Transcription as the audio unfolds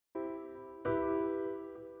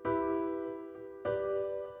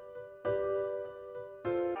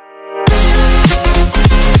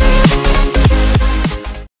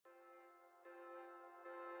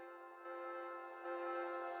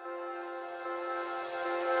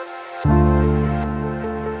Hello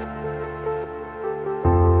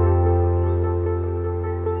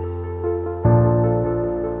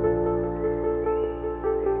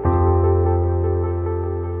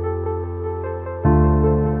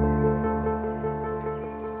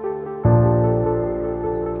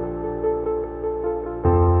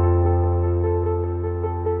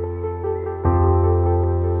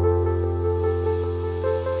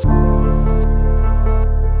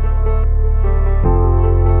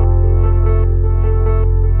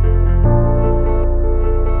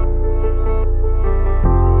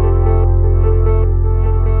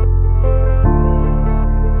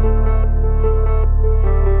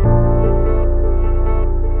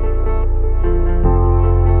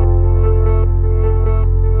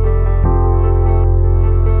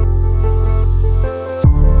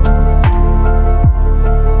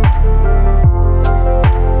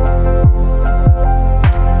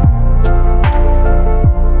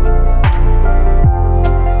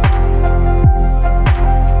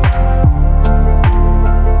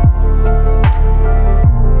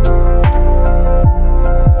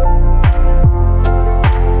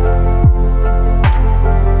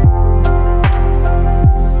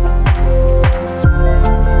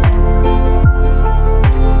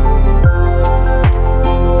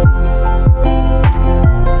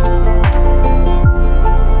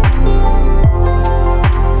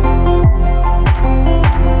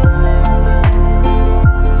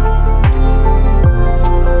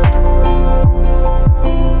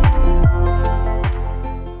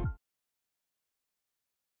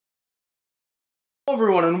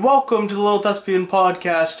everyone and welcome to the Little Thespian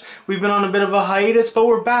Podcast. We've been on a bit of a hiatus, but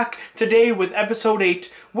we're back today with episode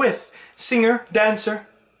 8 with singer, dancer,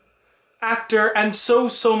 actor, and so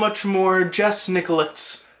much more, Jess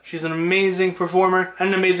Nicholas. She's an amazing performer and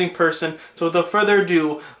an amazing person. So without further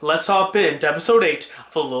ado, let's hop into episode 8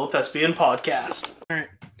 of the Little Thespian Podcast. Alright.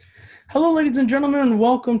 Hello ladies and gentlemen and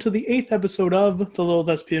welcome to the 8th episode of the Little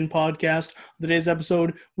Thespian Podcast. Today's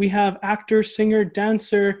episode, we have actor, singer,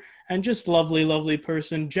 dancer, and just lovely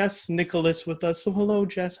person, Jess Nicholas with us. So hello,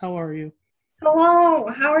 Jess. How are you? Hello.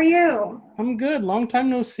 How are you? I'm good. Long time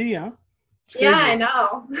no see, huh? Yeah, I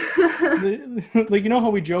know. Like, you know how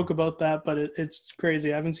we joke about that, but it's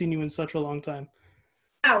crazy. I haven't seen you in such a long time.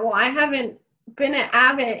 Yeah, well, I haven't been at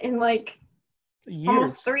Abbott in like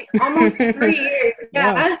years. almost 3 years.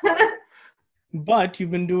 Yeah. But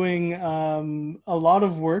you've been doing a lot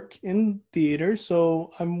of work in theater,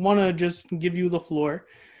 so I want to just give you the floor.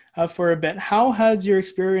 For a bit. How has your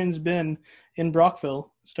experience been in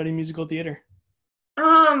Brockville studying musical theater?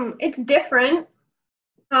 It's different.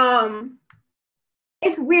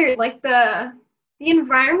 It's weird. Like the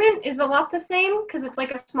environment is a lot the same because it's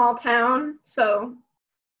like a small town, so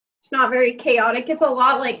it's not very chaotic. It's a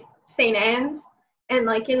lot like St. Anne's and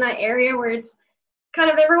like in that area where it's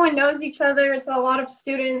kind of everyone knows each other. It's a lot of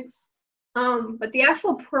students. But the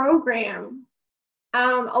actual program,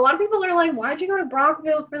 a lot of people are like, why'd you go to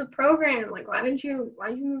Brockville for the program? Like, why'd you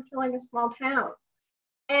move to like a small town?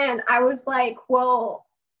 And I was like, well,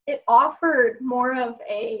 it offered more of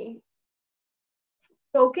a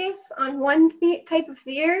focus on one type of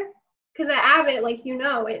theater. Because at Abbott, like, you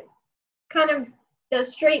know, it kind of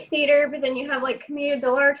does straight theater, but then you have like commedia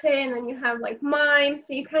dell'arte, and then you have like mime.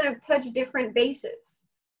 So you kind of touch different bases.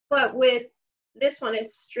 But with this one,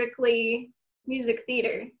 it's strictly music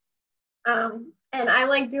theater. And I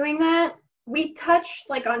like doing that. We touched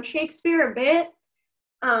like on Shakespeare a bit.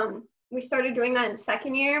 We started doing that in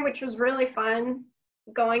second year, which was really fun,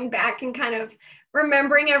 going back and kind of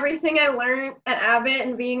remembering everything I learned at Abbott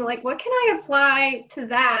and being like, what can I apply to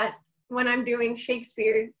that when I'm doing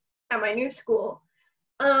Shakespeare at my new school?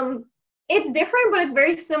 It's different, but it's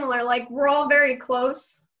very similar. Like, we're all very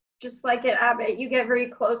close, just like at Abbott. You get very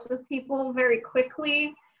close with people very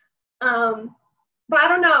quickly. But I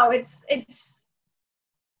don't know, it's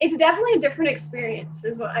definitely a different experience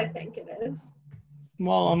is what I think it is.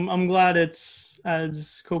 Well, I'm glad it's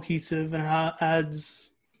as cohesive and as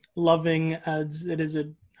loving as it is at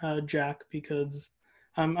Jack, because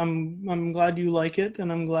I'm glad you like it,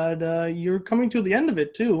 and I'm glad you're coming to the end of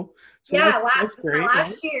it too. So yeah, that's great.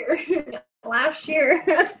 Last year. Last year.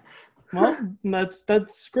 Well,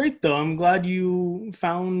 that's great though. I'm glad you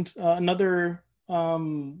found another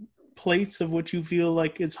place of which you feel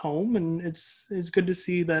like it's home, and it's good to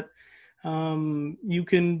see that you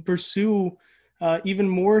can pursue even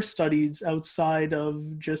more studies outside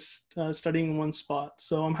of just studying in one spot.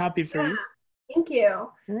 So I'm happy for you. Thank you.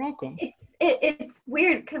 You're welcome. It's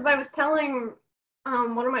weird because I was telling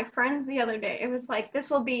one of my friends the other day, it was like, this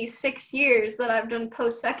will be 6 years that I've done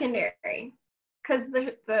post-secondary, because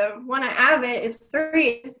the one at Abbott is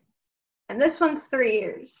 3 years, and this one's 3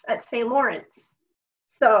 years at St. Lawrence.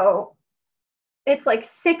 So it's like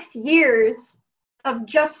 6 years of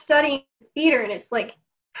just studying theater, and it's like,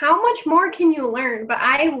 how much more can you learn? But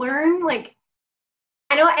I learn, like,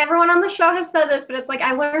 I know everyone on the show has said this, but it's like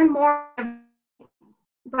I learn more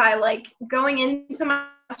by like going into my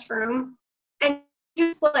classroom and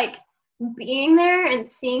just like being there and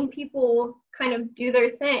seeing people kind of do their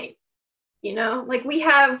thing. You know, like we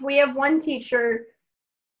have one teacher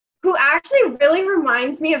who actually really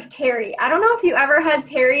reminds me of Terry. I don't know if you ever had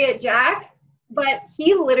Terry at Jack, but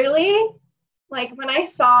he literally, like when I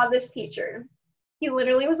saw this teacher, he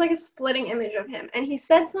literally was like a splitting image of him. And he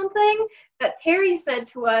said something that Terry said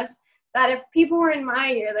to us that if people were in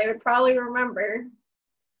my year, they would probably remember.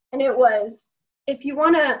 And it was, if you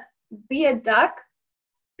want to be a duck,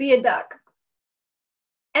 be a duck.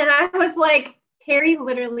 And I was like, Terry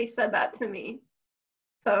literally said that to me.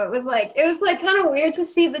 So it was like kind of weird to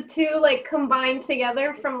see the two like combined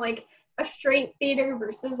together from like a straight theater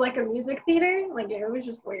versus like a music theater. Like it was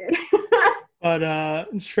just weird. But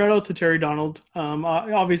shout out to Terry Donald.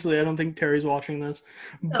 Obviously, I don't think Terry's watching this,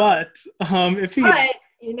 No. but if he, but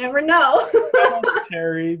you never know. shout out to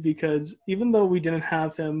Terry, because even though we didn't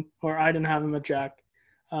have him, or I didn't have him at Jack,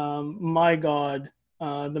 my God,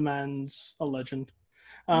 the man's a legend.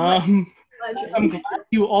 Legend. I'm glad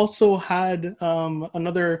you also had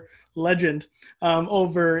another legend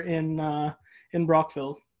over in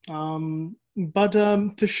Brockville. But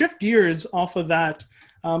to shift gears off of that,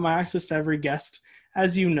 I ask this to every guest,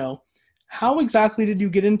 as you know. How exactly did you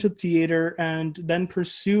get into theater and then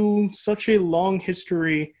pursue such a long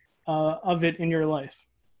history of it in your life?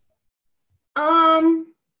 For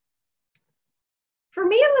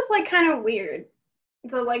me, it was like kind of weird,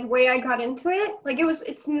 the like way I got into it. Like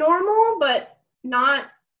it's normal, but not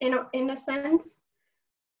in a sense.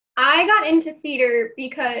 I got into theater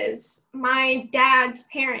because my dad's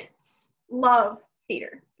parents love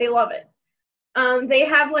theater. They love it. They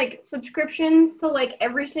have like subscriptions to like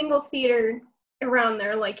every single theater around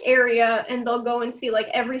their like area, and they'll go and see like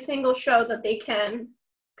every single show that they can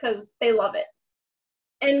because they love it.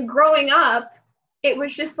 And growing up, it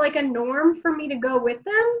was just like a norm for me to go with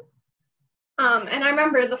them. And I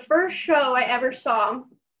remember the first show I ever saw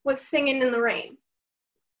was Singing in the Rain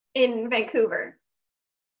in Vancouver.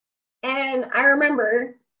 And I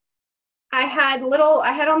remember I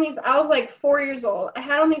was like 4 years old. I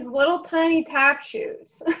had on these little tiny tap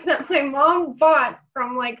shoes that my mom bought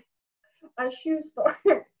from like a shoe store.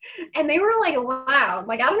 And they were like loud.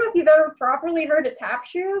 Like, I don't know if you've ever properly heard a tap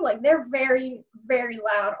shoe. Like, they're very, very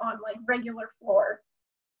loud on like regular floor.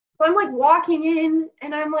 So I'm like walking in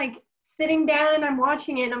and I'm like sitting down and I'm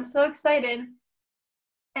watching it and I'm so excited.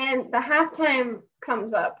 And the halftime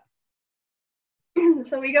comes up.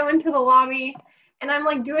 So we go into the lobby and I'm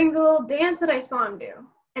like doing the little dance that I saw him do.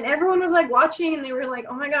 And everyone was like watching and they were like,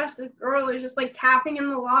 oh my gosh, this girl is just like tapping in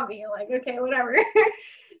the lobby. Like, okay, whatever.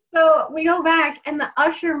 So we go back and the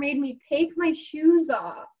usher made me take my shoes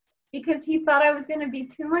off because he thought I was going to be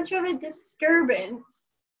too much of a disturbance.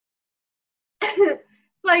 So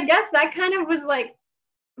I guess that kind of was like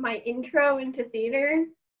my intro into theater.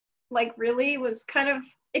 Like really was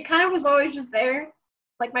it kind of was always just there.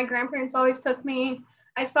 Like my grandparents always took me.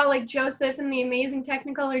 I saw like Joseph in the Amazing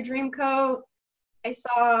Technicolor Dreamcoat. I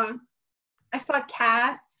saw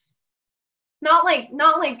Cats. Not like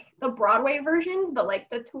the Broadway versions, but like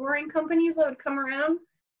the touring companies that would come around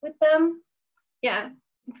with them. Yeah.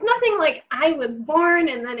 It's nothing like I was born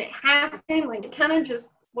and then it happened. Like it kind of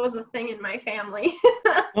just was a thing in my family.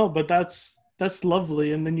 Oh, but that's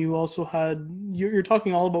lovely. And then you also you're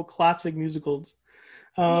talking all about classic musicals.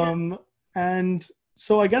 Yeah. And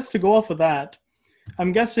so I guess to go off of that,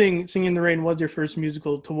 I'm guessing Singing in the Rain was your first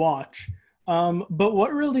musical to watch. But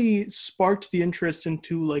what really sparked the interest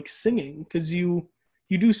into like singing? Because you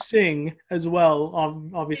do sing as well,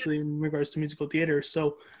 obviously in regards to musical theater.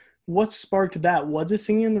 So what sparked that? Was it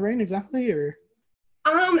Singing in the Rain exactly, or?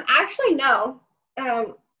 Actually no.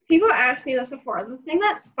 People asked me this before. The thing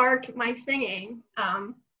that sparked my singing,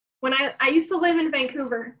 when I used to live in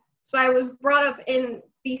Vancouver, so I was brought up in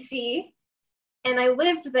BC, and I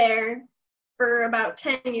lived there for about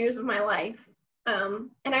 10 years of my life. And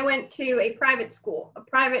I went to a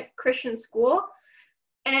private Christian school,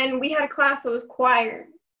 and we had a class that was choir.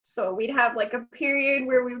 So we'd have like a period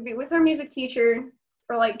where we would be with our music teacher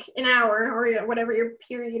for like an hour or whatever your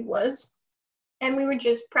period was. And we would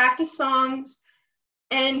just practice songs.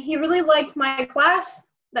 And he really liked my class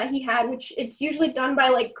that he had, which it's usually done by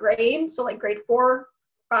like grade. So like grade 4,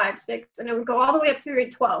 5, 6, and it would go all the way up to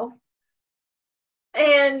grade 12.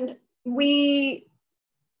 And we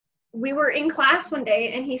we were in class one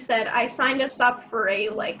day and he said, I signed us up for a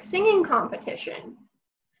like singing competition,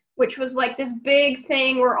 which was like this big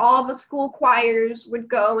thing where all the school choirs would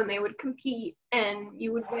go and they would compete and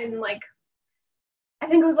you would win like, I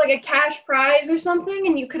think it was like a cash prize or something,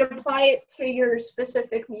 and you could apply it to your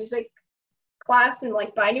specific music class and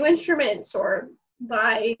like buy new instruments or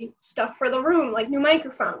buy stuff for the room, like new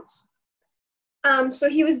microphones. So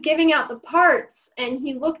he was giving out the parts and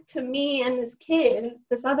he looked to me and this kid,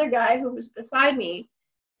 this other guy who was beside me,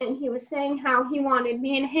 and he was saying how he wanted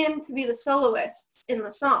me and him to be the soloists in the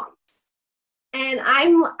song. And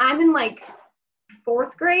I'm in like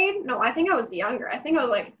 4th grade. No, I think I was younger. I think I was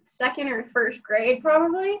like 2nd or 1st grade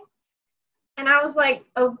probably. And I was like,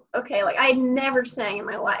 oh, okay, like I'd never sang in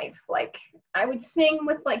my life. Like I would sing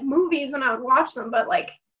with like movies when I would watch them, but like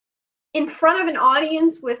in front of an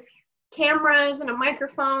audience with cameras and a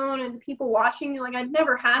microphone and people watching me, like I'd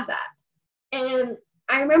never had that. And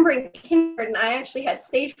I remember in kindergarten, I actually had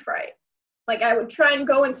stage fright. Like I would try and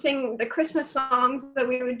go and sing the Christmas songs that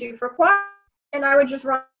we would do for choir, and I would just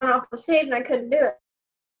run off the stage and I couldn't do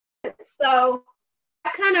it. So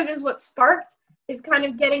that kind of is what sparked, is kind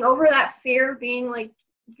of getting over that fear of being like,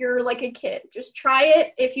 you're like a kid. Just try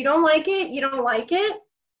it. If you don't like it, you don't like it.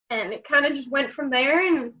 And it kind of just went from there.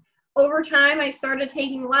 And over time, I started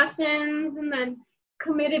taking lessons and then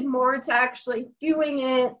committed more to actually doing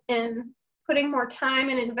it and putting more time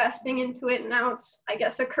and investing into it. And now it's, I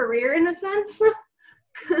guess, a career in a sense.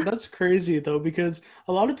 That's crazy though, because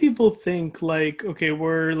a lot of people think like, okay,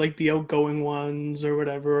 we're like the outgoing ones or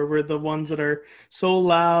whatever, or we're the ones that are so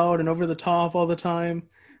loud and over the top all the time.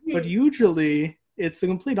 But usually it's the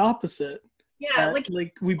complete opposite. Yeah,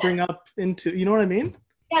 like we bring up into, you know what I mean?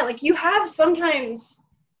 Yeah, like you have sometimes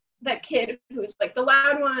that kid who's like the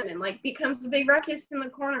loud one and like becomes the big ruckus in the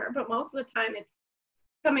corner, but most of the time it's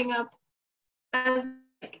coming up as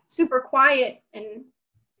like super quiet and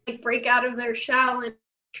like break out of their shell and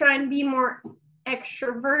try and be more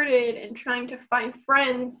extroverted and trying to find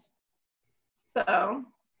friends. So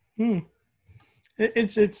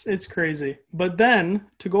it's crazy. But then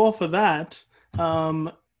to go off of that,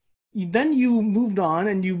 then you moved on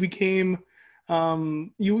and you became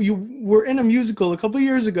you were in a musical a couple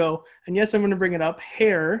years ago, and yes, I'm going to bring it up,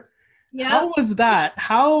 Hair. yeah. How was that?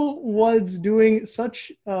 How was doing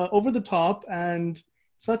such over the top and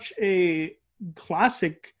such a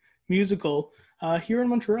classic musical here in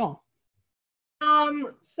Montreal?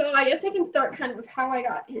 So I guess I can start kind of how I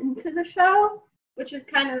got into the show, which is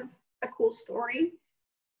kind of a cool story.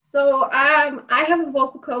 So I have a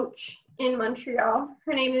vocal coach in Montreal.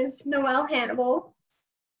 Her name is Noelle Hannibal.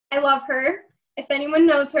 I love her. If anyone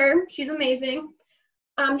knows her, she's amazing.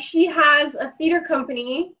 She has a theater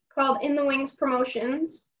company called In the Wings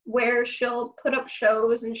Promotions, where she'll put up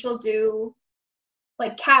shows and she'll do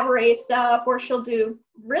like cabaret stuff, or she'll do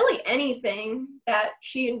really anything that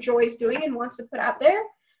she enjoys doing and wants to put out there.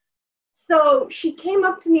 So she came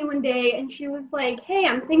up to me one day and she was like, hey,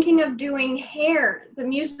 I'm thinking of doing Hair, the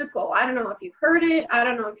musical. I don't know if you've heard it. I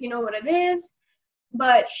don't know if you know what it is.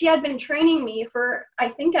 But she had been training me for, I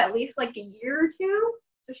think, at least like a year or two.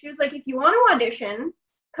 So she was like, if you want to audition,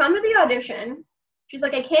 come to the audition. She's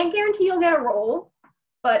like, I can't guarantee you'll get a role,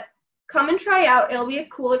 but come and try out. It'll be a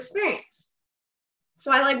cool experience.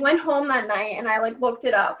 So I like went home that night and I like looked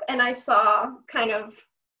it up and I saw kind of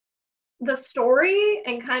the story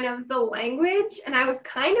and kind of the language, and I was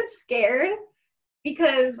kind of scared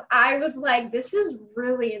because I was like, this is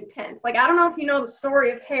really intense. Like, I don't know if you know the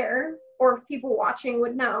story of Hair or if people watching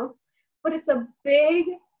would know, but it's a big,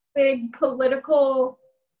 big political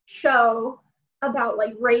show about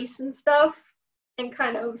like race and stuff, and it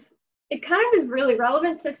kind of is really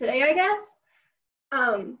relevant to today, I guess.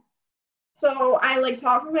 So I like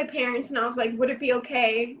talked with my parents and I was like, would it be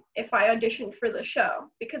okay if I auditioned for the show?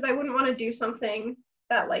 Because I wouldn't want to do something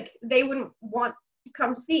that like they wouldn't want to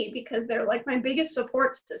come see, because they're like my biggest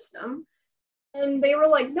support system. And they were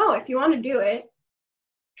like, no, if you want to do it,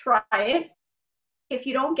 try it. If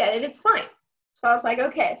you don't get it, it's fine. So I was like,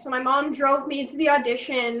 okay. So my mom drove me to the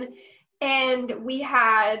audition and we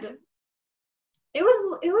had, it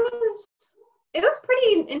was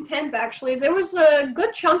pretty intense, actually. There was a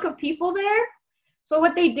good chunk of people there. So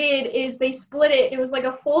what they did is they split it. It was like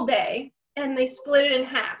a full day, and they split it in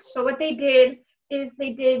half. So what they did is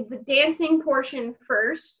they did the dancing portion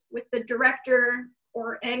first with the director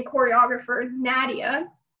and choreographer, Nadia.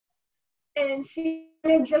 And she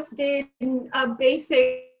just did a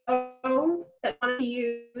basic show that I wanted to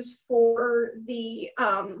use for the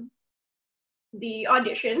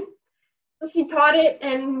audition. So she taught it,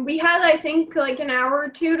 and we had, I think, like an hour or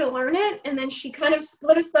two to learn it, and then she kind of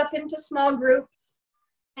split us up into small groups,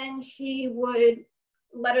 and she would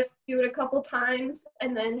let us do it a couple times,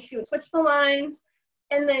 and then she would switch the lines,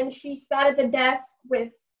 and then she sat at the desk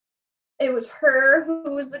with, it was her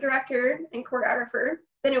who was the director and choreographer,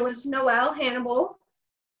 then it was Noelle Hannibal,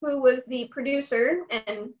 who was the producer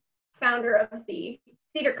and founder of the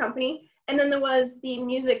theater company, and then there was the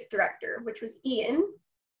music director, which was Ian.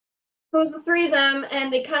 So it was the three of them,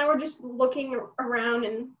 and they kind of were just looking around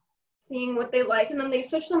and seeing what they like, and then they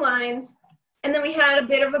switched the lines, and then we had a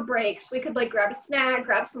bit of a break, so we could like grab a snack,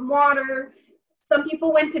 grab some water. Some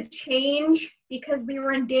people went to change because we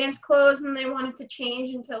were in dance clothes, and they wanted to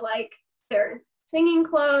change into like their singing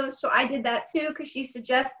clothes, so I did that too because she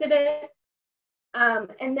suggested it.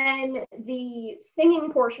 And then the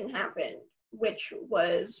singing portion happened, which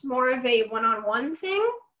was more of a one-on-one thing.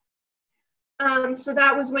 So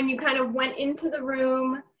that was when you kind of went into the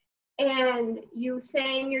room and you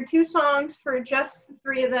sang your 2 songs for just the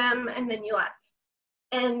 3 of them, and then you left.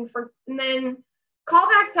 And then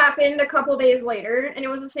callbacks happened a couple days later, and it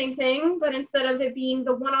was the same thing, but instead of it being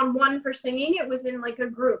the one-on-one for singing, it was in like a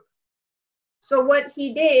group. So what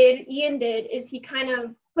Ian did, is he kind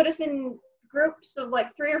of put us in groups of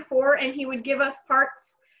like 3 or 4, and he would give us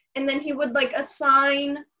parts, and then he would like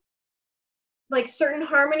assign like certain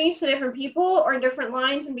harmonies to different people or different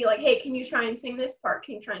lines and be like, hey, can you try and sing this part?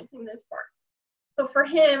 Can you try and sing this part? So for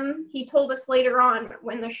him, he told us later on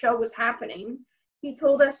when the show was happening, he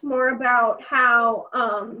told us more about how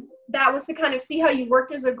that was to kind of see how you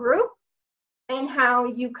worked as a group and how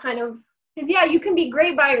you kind of, because yeah, you can be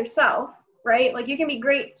great by yourself, right? Like you can be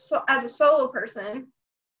great as a solo person,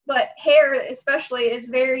 but hair especially is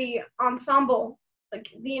very ensemble. Like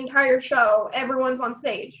the entire show, everyone's on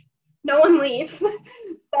stage. No one leaves. So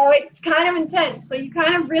it's kind of intense. So you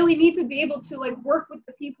kind of really need to be able to like work with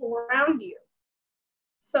the people around you.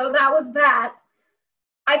 So that was that.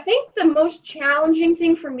 I think the most challenging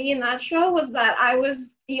thing for me in that show was that I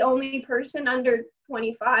was the only person under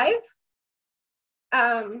 25.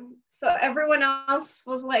 So everyone else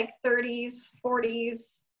was like 30s, 40s.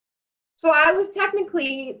 So I was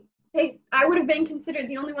technically, I would have been considered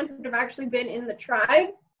the only one who would have actually been in the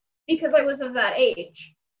tribe because I was of that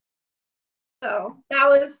age. So that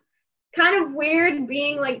was kind of weird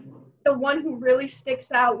being like the one who really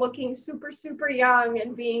sticks out, looking super, super young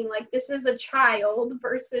and being like, this is a child,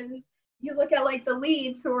 versus you look at like the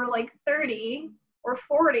leads who are like 30 or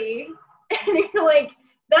 40 and you're like,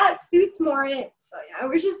 that suits more it. So yeah,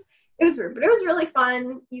 it was weird, but it was really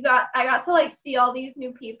fun. I got to like see all these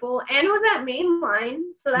new people, and it was at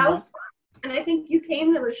Mainline, so that was fun. And I think you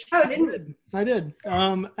came to the show, didn't you? I did.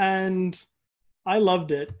 And I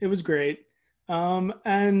loved it. It was great.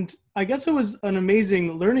 And I guess it was an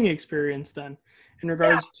amazing learning experience then in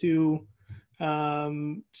regards to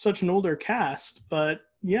such an older cast. But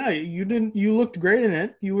yeah, you looked great in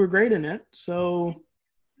it. You were great in it. So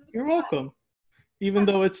you're welcome. Even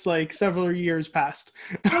though it's like several years past.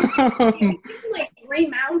 Like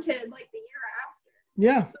remounted like the year after.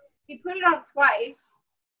 Yeah. So we put it on twice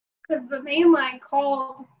because the Mainline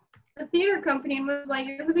called the theater company and was like,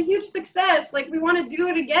 it was a huge success. Like, we want to do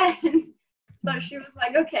it again. So she was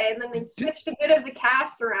like, okay. And then they switched a bit of the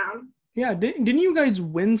cast around. Yeah. Didn't you guys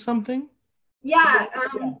win something? Yeah. I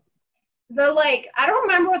don't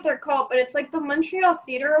remember what they're called, but it's like the Montreal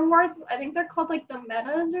Theater Awards. I think they're called like the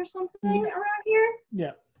Metas or something around here.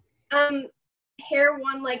 Yeah. Hair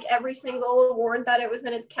won like every single award that it was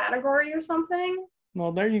in its category or something.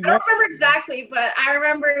 Well, there you go. I don't remember exactly, but I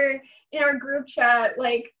remember in our group chat,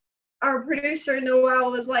 like our producer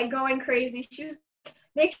Noelle was like going crazy. She was like,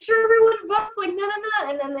 make sure everyone votes, like no.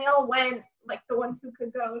 And then they all went, like the ones who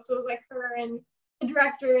could go. So it was like her and the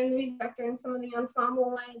director and the music director and some of the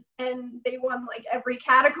ensemble went, and they won like every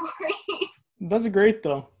category. That's great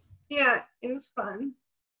though. Yeah, it was fun.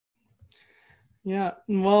 Yeah,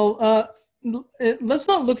 well, let's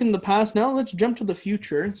not look in the past now. Let's jump to the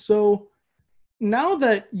future. So now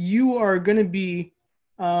that you are going to be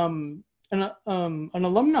an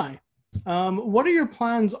alumni, what are your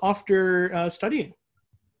plans after studying?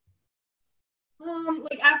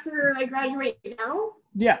 Like after I graduate now?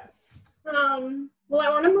 Yeah. Well, I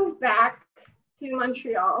want to move back to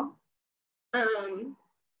Montreal. There's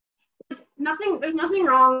nothing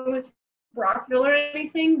wrong with Brockville or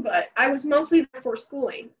anything, but I was mostly there for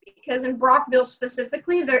schooling because in Brockville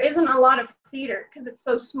specifically, there isn't a lot of theater because it's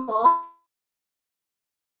so small.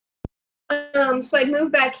 So I'd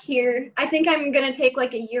move back here. I think I'm going to take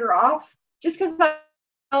like a year off just because I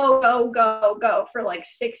go for like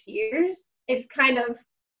 6 years. It's kind of,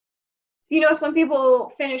 some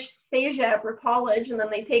people finish cégep or college and then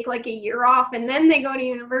they take like a year off and then they go to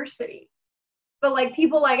university. But like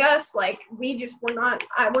people like us, like we're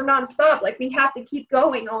nonstop. Like we have to keep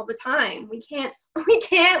going all the time. We can't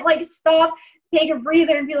like stop, take a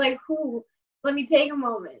breather, and be like, "Whoo, let me take a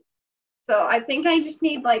moment." So I think I just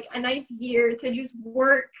need like a nice year to just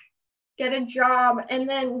work, get a job, and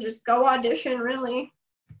then just go audition. Really.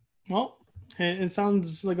 Well, it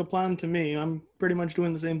sounds like a plan to me. I'm pretty much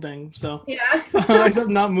doing the same thing. So, Yeah. except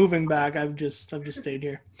not moving back. I've just stayed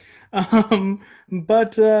here.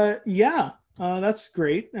 But yeah, that's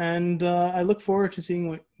great, and I look forward to seeing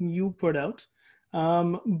what you put out.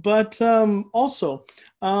 But also,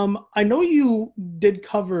 I know you did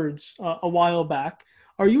covers a while back.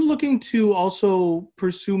 Are you looking to also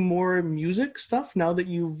pursue more music stuff now that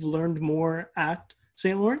you've learned more at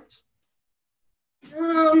St. Lawrence?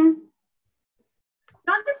 Um,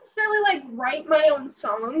 Not necessarily like write my own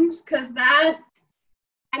songs, because that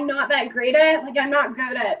I'm not that great at. Like I'm not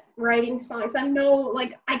good at writing songs. I'm no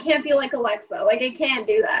like I can't be like Alexa. Like I can't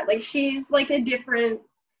do that. Like she's like a different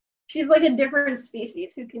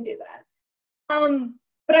species who can do that.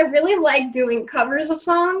 But I really like doing covers of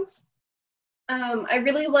songs. I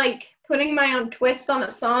really like putting my own twist on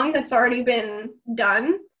a song that's already been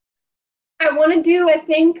done. I want to do, I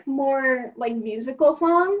think, more like musical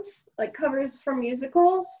songs, like covers for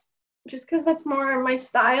musicals, just because that's more my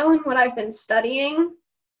style and what I've been studying.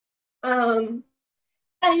 Um,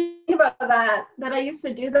 I think about that I used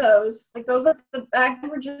to do those. Like those at the back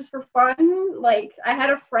were just for fun. Like I had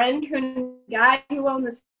a friend who knew a guy who owned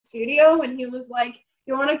the studio, and he was like,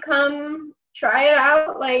 "You want to come try it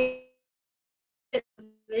out?" Like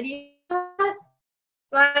video.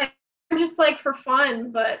 So I just like for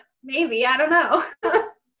fun, but maybe I don't know.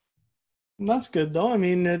 That's good though. I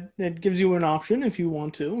mean, it gives you an option if you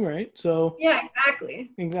want to, right? So Yeah,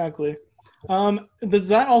 exactly. exactly. Does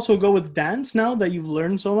that also go with dance now that you've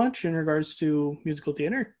learned so much in regards to musical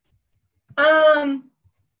theater? Um,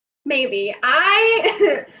 Maybe.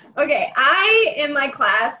 Okay, I in my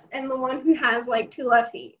class am the one who has like two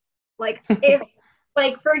left feet. Like if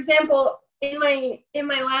like for example, in my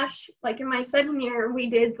last like in my second year we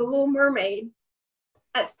did The Little Mermaid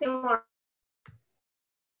at St. Lawrence.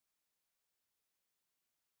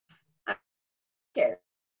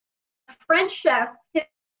 French chef,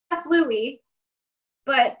 Chef Louis,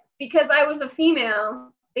 but because I was a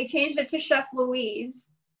female, they changed it to Chef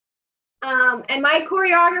Louise. And my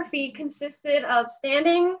choreography consisted of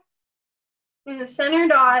standing in the center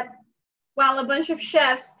dot while a bunch of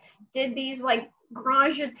chefs did these like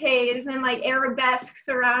grand jetés and like arabesques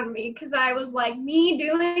around me, because I was like, me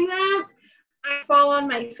doing that, I fall on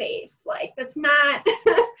my face. Like that's not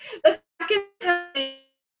that's not gonna happen.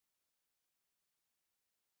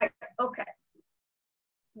 Okay,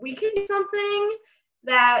 we can do something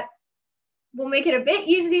that will make it a bit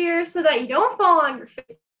easier so that you don't fall on your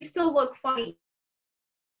face. You still look funny.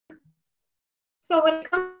 So when it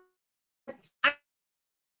comes, I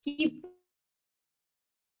keep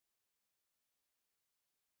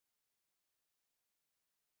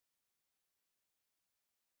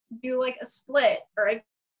do like a split or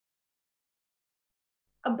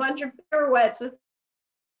a bunch of pirouettes with.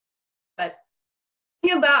 But the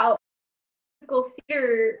thing about musical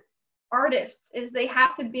theater artists is they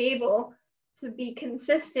have to be able to be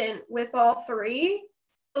consistent with all three.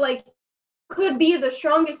 Like, could be the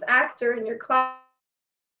strongest actor in your class,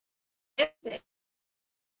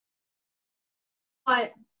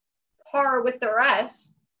 but par with the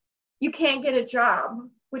rest, you can't get a job,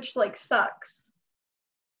 which like sucks.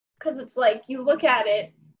 Because it's like you look at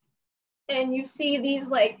it and you see these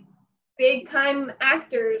like big time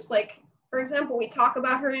actors. Like for example, we talk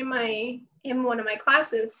about her in one of my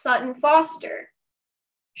classes, Sutton Foster.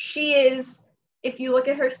 She is, if you look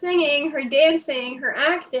at her singing, her dancing, her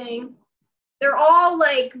acting, they're all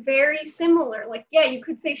like very similar. Like yeah, you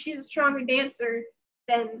could say she's a stronger dancer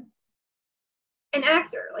than an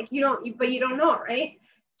actor. Like but you don't know, right?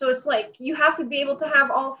 So it's like you have to be able to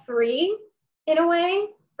have all three in a way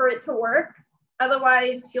for it to work.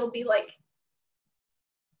 Otherwise, you'll be like,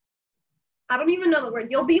 I don't even know the word.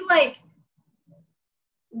 You'll be like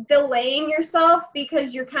delaying yourself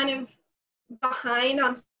because you're kind of behind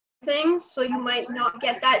on things, so you might not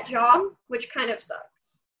get that job, which kind of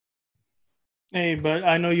sucks. Hey, but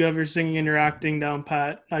I know you have your singing and your acting down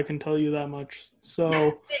pat. I can tell you that much.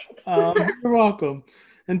 So, you're welcome.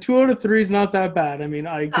 And 2 out of 3 is not that bad. I mean,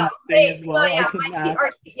 I can sing as well. Yeah, I can act.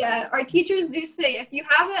 our teachers do say if you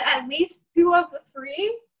have at least 2 of the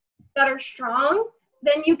 3 that are strong,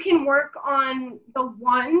 then you can work on the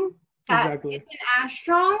one that Exactly. isn't as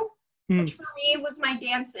strong, Hmm. which for me was my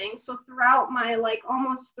dancing. So throughout my like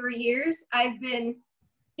almost 3 years, I've been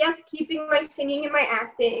yes, keeping my singing and my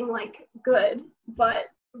acting like good, but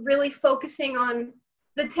really focusing on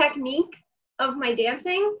the technique of my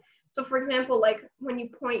dancing. So for example, like when you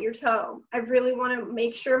point your toe, I really want to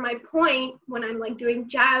make sure my point when I'm like doing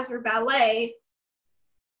jazz or ballet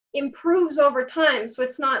improves over time, so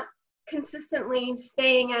it's not consistently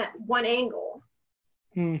staying at one angle.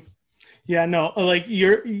 Yeah, no, like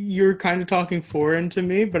you're kind of talking foreign to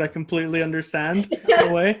me, but I completely understand in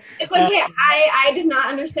a way. It's like, hey, I did not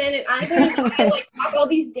understand it either. I like talk all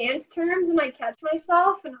these dance terms and I catch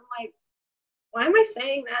myself and I'm like, why am I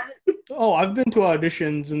saying that? Oh, I've been to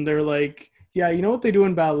auditions and they're like, yeah, you know what they do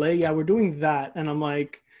in ballet? Yeah, we're doing that. And I'm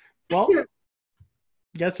like, well,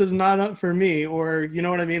 guess it's not up for me. Or, you know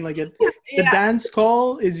what I mean? Like the Yeah. dance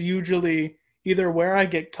call is usually either where I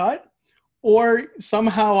get cut or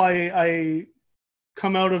somehow I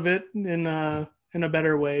come out of it in a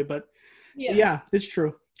better way. But yeah, it's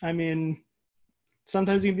true. I mean,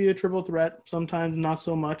 sometimes you can be a triple threat, sometimes not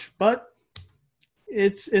so much, but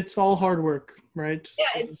it's all hard work, right? Yeah,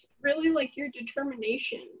 So, it's really like your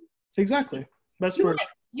determination. exactly. Best word.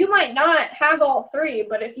 You might not have all three,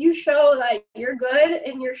 but if you show that you're good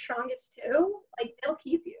and you're strongest too, like they'll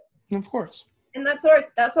keep you. Of course. And that's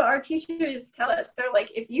what our teachers tell us. They're like,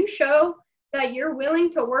 if you show that you're willing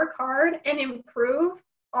to work hard and improve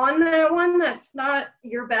on that one that's not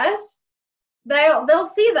your best, they'll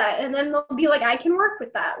see that and then they'll be like, I can work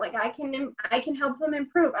with that. Like I can help them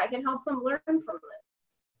improve. I can help them learn from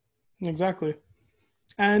this. Exactly.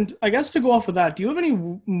 And I guess to go off of that, do you have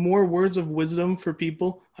any more words of wisdom for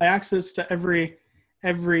people? I ask this to every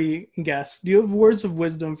guest. Do you have words of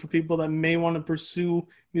wisdom for people that may want to pursue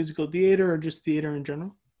musical theater or just theater in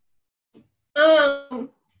general?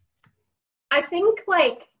 I think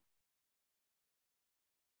like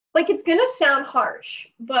it's gonna sound harsh,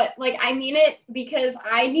 but like I mean it because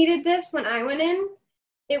I needed this when I went in.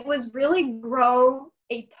 It was really grow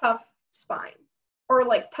a tough spine or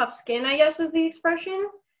like tough skin, I guess is the expression.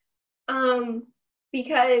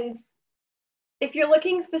 Because if you're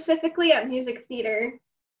looking specifically at music theater,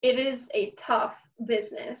 it is a tough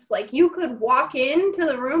business. Like you could walk into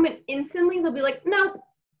the room and instantly they'll be like, nope,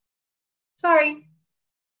 sorry.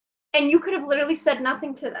 And you could have literally said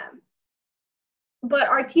nothing to them. But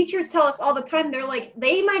our teachers tell us all the time, they're like,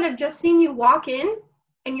 they might have just seen you walk in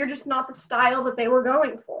and you're just not the style that they were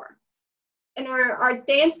going for. And our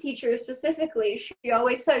dance teacher specifically, she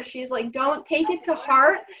always says, she's like, don't take it to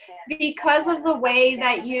heart because of the way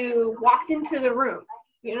that you walked into the room,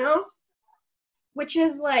 you know? Which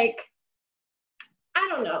is like, I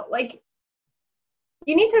don't know, like,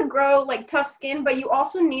 you need to grow like tough skin, but you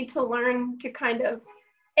also need to learn to kind of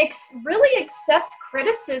really accept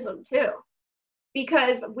criticism too.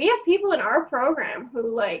 Because we have people in our program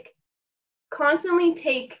who like constantly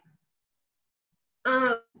take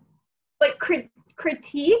like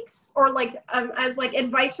critiques or like as like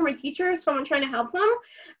advice from a teacher, someone trying to help them,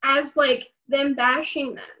 as like them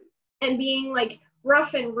bashing them and being like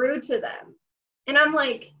rough and rude to them. And I'm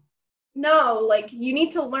like, no, like you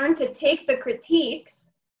need to learn to take the critiques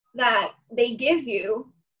that they give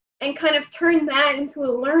you and kind of turn that into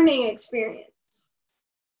a learning experience,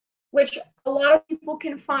 which a lot of people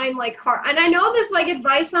can find like hard. And I know this like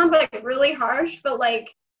advice sounds like really harsh, but like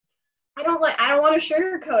I don't want to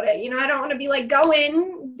sugarcoat it. You know, I don't want to be like, go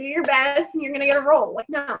in, do your best, and you're gonna get a role. Like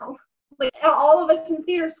no, like all of us in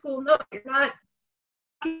theater school know you're not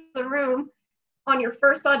in the room on your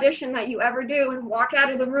first audition that you ever do and walk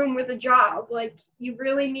out of the room with a job. Like you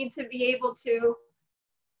really need to be able to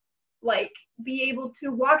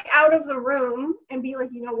walk out of the room and be like,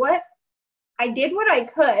 you know what? I did what I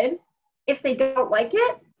could. If they don't like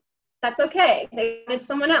it, that's okay. They wanted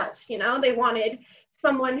someone else, you know? They wanted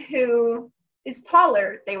someone who is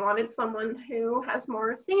taller. They wanted someone who has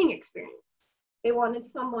more singing experience. They wanted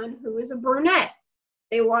someone who is a brunette.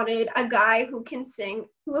 They wanted a guy who can sing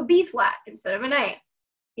to a B flat instead of an A,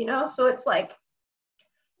 you know? So it's like,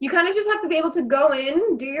 you kind of just have to be able to go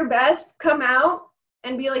in, do your best, come out,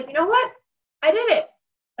 and be like, you know what? I did it.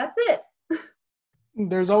 That's it.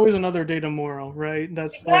 There's always another day tomorrow, right?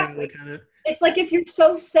 That's exactly. the way I look at it. It's like if you're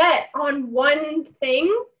so set on one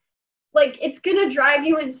thing, like it's gonna drive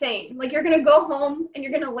you insane. Like you're gonna go home and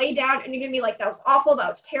you're gonna lay down and you're gonna be like, that was awful, that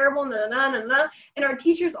was terrible, na na na na. And our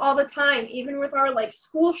teachers all the time, even with our like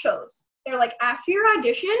school shows, they're like, after your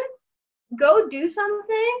audition, go do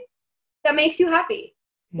something that makes you happy.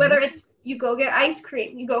 Mm-hmm. Whether it's you go get ice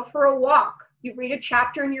cream, you go for a walk, you read a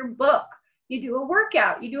chapter in your book, you do a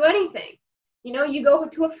workout, you do anything. You know, you go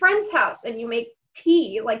to a friend's house and you make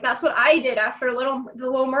tea. Like that's what I did after the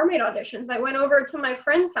Little Mermaid auditions. I went over to my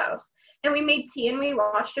friend's house and we made tea and we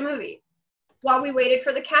watched a movie. while we waited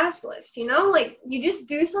for the cast list, you know? Like, you just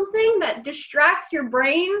do something that distracts your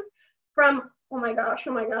brain from, oh my gosh,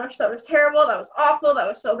 that was terrible, that was awful, that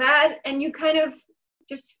was so bad, and you kind of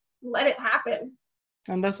just let it happen.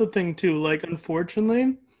 And that's the thing too, like,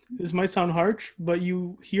 unfortunately, this might sound harsh, but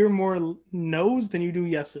you hear more no's than you do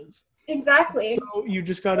yeses. Exactly. So you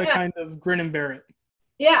just gotta kind of grin and bear it.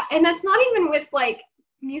 Yeah, and that's not even with, like,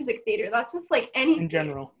 music theater, that's with, like, anything. In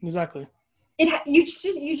general, exactly. You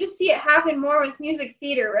just see it happen more with music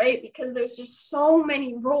theater, right? Because there's just so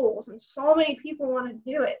many rules and so many people want to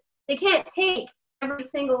do it. They can't take every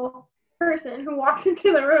single person who walks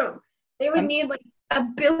into the room. They would need like a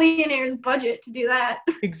billionaire's budget to do that.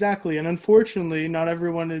 Exactly, and unfortunately, not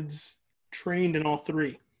everyone is trained in all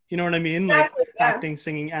three. You know what I mean? Exactly, like acting,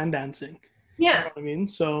 singing, and dancing. Yeah. You know what I mean?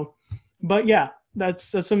 So, but yeah,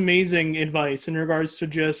 that's amazing advice in regards to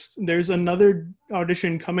just, there's another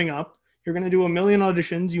audition coming up. You're going to do 1 million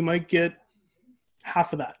auditions. You might get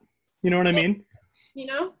half of that. You know what I mean? You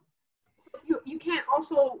know? You can't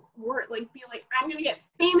also be like, I'm going to get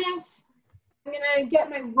famous. I'm going to get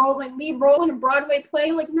my lead role in a Broadway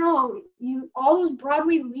play. Like, no. All those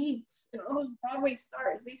Broadway leads and all those Broadway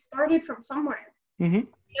stars, they started from somewhere. Mm-hmm.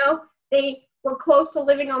 You know? They were close to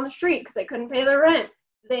living on the street because they couldn't pay their rent.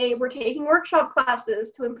 They were taking workshop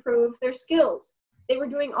classes to improve their skills. They were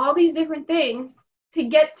doing all these different things to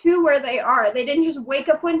get to where they are. They didn't just wake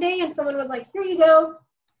up one day and someone was like, here you go.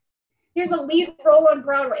 Here's a lead role on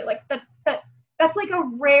Broadway. Like that's like a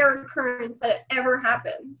rare occurrence that it ever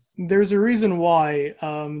happens. There's a reason why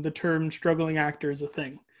the term struggling actor is a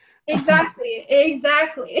thing. Exactly.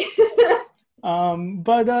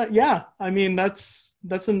 But yeah, I mean, that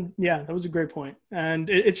was a great point. And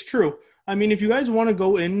it's true. I mean, if you guys want to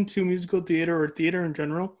go into musical theater or theater in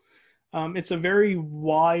general, it's a very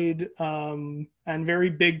wide and very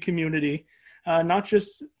big community, not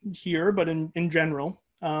just here, but in general.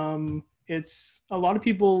 It's a lot of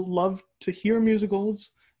people love to hear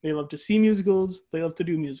musicals. They love to see musicals. They love to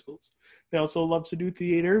do musicals. They also love to do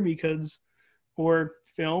theater or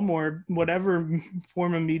film or whatever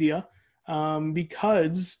form of media,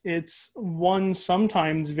 because it's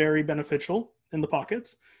sometimes very beneficial in the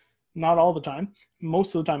pockets. Not all the time.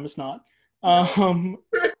 Most of the time it's not.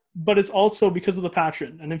 But it's also because of the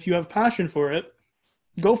passion. And if you have passion for it,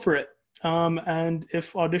 go for it. And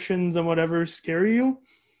if auditions and whatever scare you,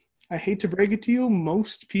 I hate to break it to you,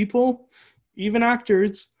 most people, even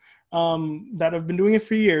actors that have been doing it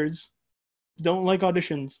for years, don't like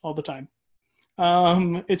auditions all the time.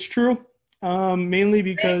 It's true. Mainly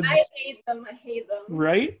because I hate them.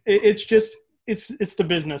 Right? It's just it's the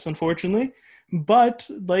business, unfortunately. But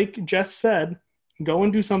like Jess said, go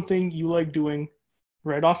and do something you like doing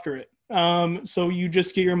right after it. So you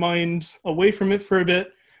just get your mind away from it for a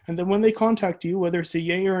bit, and then when they contact you, whether it's a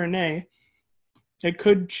yay or a nay, it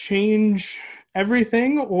could change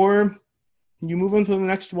everything, or you move on to the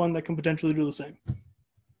next one that can potentially do the same.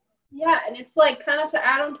 Yeah, and it's like, kind of to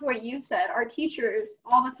add on to what you said, our teachers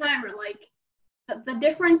all the time are like, the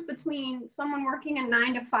difference between someone working a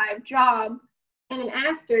 9-to-5 job and an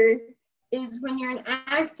actor is when you're an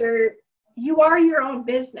actor, you are your own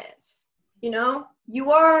business, you know?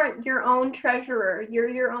 You are your own treasurer, you're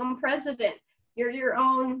your own president, you're your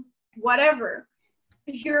own whatever.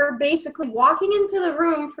 You're basically walking into the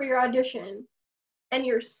room for your audition and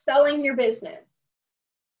you're selling your business.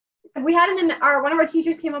 We had one of our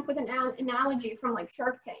teachers came up with an analogy from like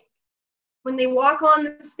Shark Tank. When they walk on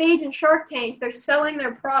the stage in Shark Tank, they're selling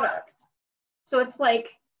their product. So it's like,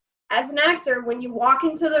 as an actor, when you walk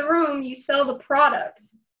into the room, you sell the product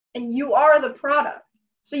and you are the product.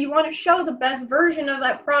 So you want to show the best version of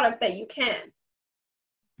that product that you can.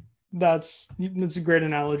 That's a great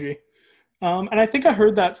analogy. And I think I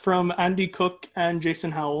heard that from Andy Cook and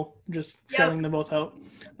Jason Howell, just shouting them both out.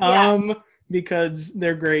 Because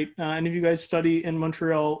they're great. And if you guys study in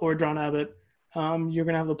Montreal or John Abbott, you're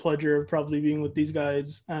going to have the pleasure of probably being with these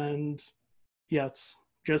guys. And yes,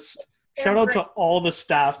 just shout out to all the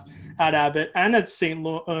staff at Abbott and at St.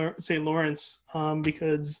 Lawrence,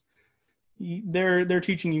 because they're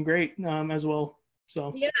teaching you great as well.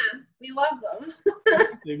 So yeah, we love them.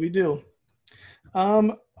 We do.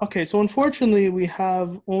 Okay, so unfortunately we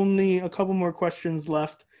have only a couple more questions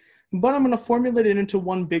left, but I'm going to formulate it into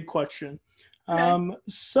one big question. Okay.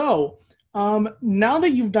 So now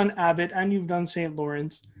that you've done Abbott and you've done St.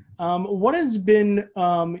 Lawrence, what has been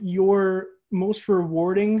your most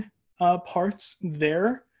rewarding parts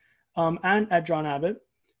there and at John Abbott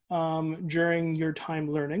during your time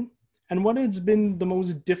learning? And what has been the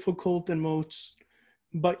most difficult and most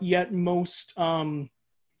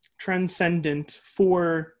transcendent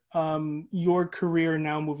for your career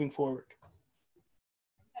now moving forward?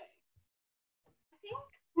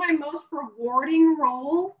 My most rewarding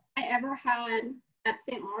role I ever had at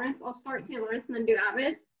St. Lawrence. I'll start St. Lawrence and then do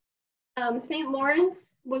Abbott. St.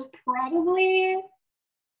 Lawrence was probably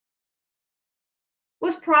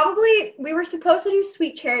we were supposed to do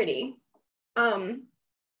Sweet Charity,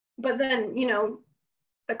 but then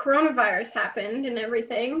the coronavirus happened and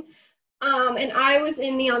everything, and I was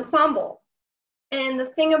in the ensemble. And the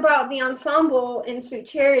thing about the ensemble in Sweet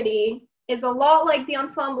Charity is a lot like the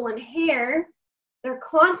ensemble in Hair. They're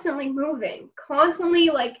constantly moving,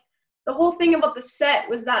 constantly, like, the whole thing about the set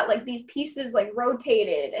was that, like, these pieces, like,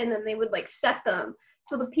 rotated, and then they would, like, set them.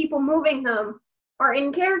 So the people moving them are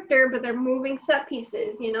in character, but they're moving set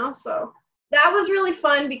pieces, So that was really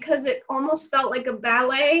fun because it almost felt like a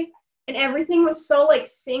ballet, and everything was so, like,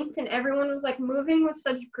 synced, and everyone was, like, moving with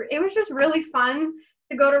such it was just really fun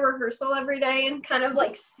to go to rehearsal every day and kind of,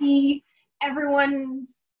 like, see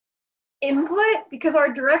everyone's input, because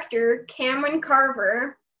our director, Cameron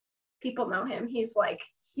Carver, people know him, he's, like,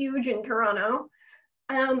 huge in Toronto.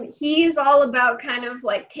 He's all about kind of,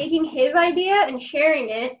 like, taking his idea and sharing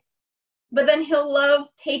it, but then he'll love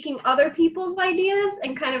taking other people's ideas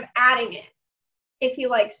and kind of adding it if he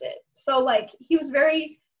likes it. So, like, he was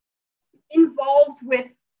very involved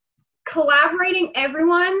with collaborating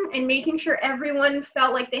everyone and making sure everyone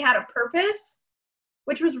felt like they had a purpose,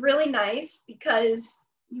 which was really nice because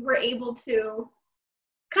you were able to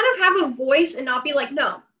kind of have a voice and not be like,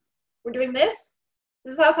 no, we're doing this.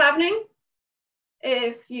 This is how it's happening.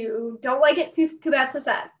 If you don't like it, too bad, so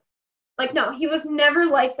sad. Like, no, he was never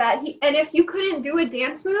like that. And if you couldn't do a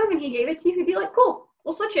dance move and he gave it to you, he'd be like, cool,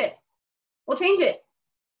 we'll switch it. We'll change it.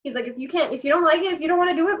 He's like, if you don't like it, if you don't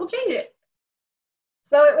want to do it, we'll change it.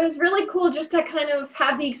 So it was really cool just to kind of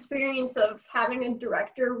have the experience of having a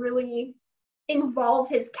director really involve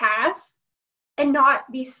his cast and not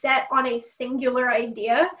be set on a singular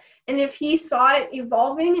idea. And if he saw it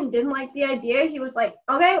evolving and didn't like the idea, he was like,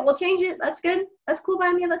 okay, we'll change it. That's good. That's cool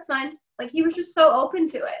by me. That's fine. Like, he was just so open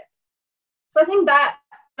to it. So I think that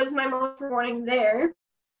was my most rewarding there.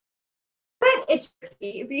 But it's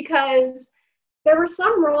tricky because there were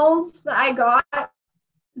some roles that I got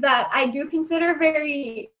that I do consider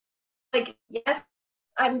very, like, yes,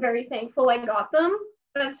 I'm very thankful I got them.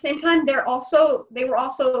 But at the same time, they were also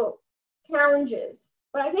challenges.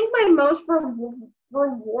 But I think my most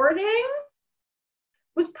rewarding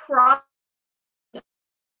was probably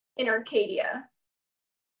in Arcadia.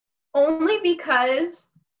 Only because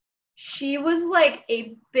she was, like,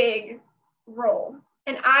 a big role.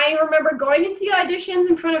 And I remember going into the auditions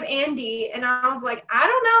in front of Andy, and I was like, I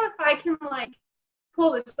don't know if I can, like,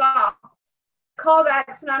 pull this off.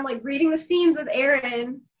 Callbacks when I'm, like, reading the scenes with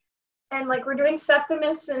Aaron, and, like, we're doing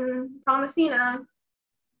Septimus and Thomasina.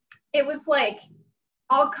 It was, like,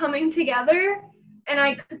 all coming together, and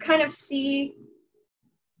I could kind of see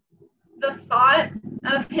the thought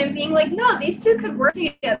of him being like, no, these two could work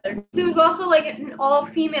together. It was also, like, an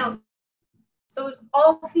all-female, so it was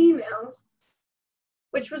all females,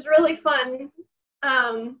 which was really fun.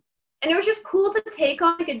 And it was just cool to take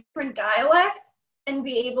on, like, a different dialect and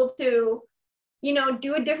be able to,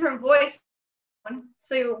 do a different voice.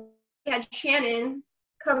 So we had Shannon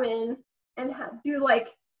come in and do,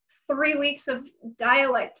 like, 3 weeks of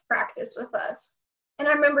dialect practice with us. And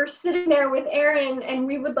I remember sitting there with Aaron, and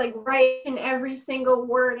we would, like, write in every single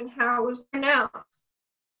word and how it was pronounced.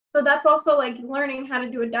 So that's also, like, learning how to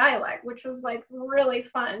do a dialect, which was, like, really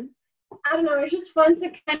fun. I don't know, it was just fun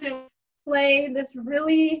to kind of play this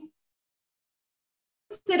really,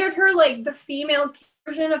 considered her, like, the female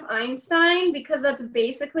version of Einstein, because that's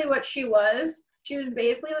basically what she was. She was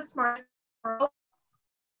basically the smartest girl.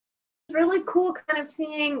 It's really cool kind of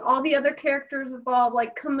seeing all the other characters evolve,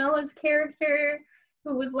 like Camilla's character,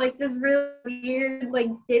 who was, like, this really weird, like,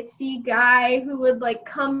 ditzy guy who would, like,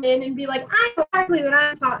 come in and be like, I know exactly what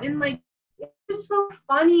I'm talking, and, like, it was so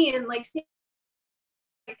funny, and, like, seeing,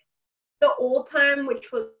 like, the old time,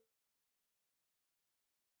 which was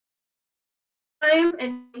time,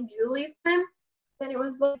 and Julie's time. Then it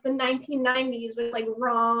was, like, the 1990s with, like,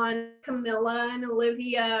 Ron, Camilla, and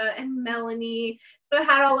Olivia, and Melanie. So it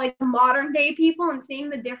had all, like, modern day people and seeing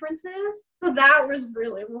the differences. So that was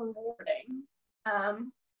really rewarding.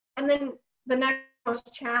 And then the next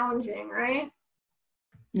most challenging, right?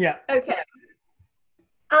 Yeah. Okay.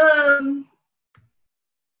 I'm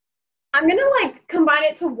gonna, like, combine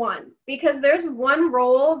it to one, because there's one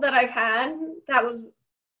role that I've had that was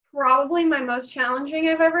probably my most challenging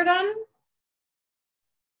I've ever done.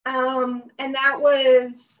 And that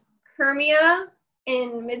was Hermia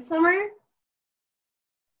in Midsummer.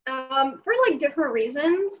 For, like, different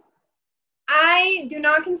reasons. I do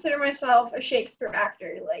not consider myself a Shakespeare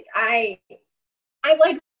actor. Like, I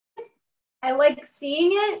like I like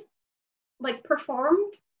seeing it like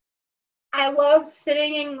performed. I love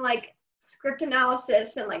sitting in like script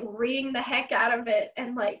analysis and like reading the heck out of it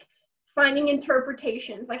and like finding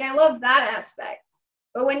interpretations. Like I love that aspect.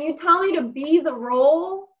 But when you tell me to be the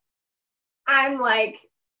role, I'm like,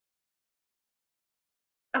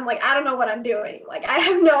 I don't know what I'm doing. Like, I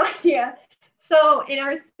have no idea. So in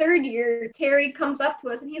our third year, Terry comes up to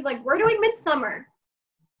us and he's like, we're doing Midsummer.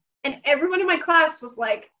 And everyone in my class was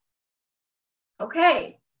like,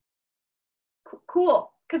 okay,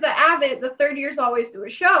 cool. Because at Abbott, the third years always do a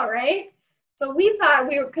show, right? So we thought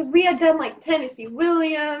because we had done like Tennessee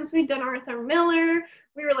Williams, we'd done Arthur Miller.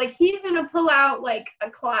 We were like, he's going to pull out like a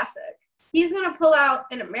classic. He's going to pull out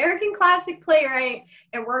an American classic playwright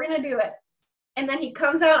and we're going to do it. And then he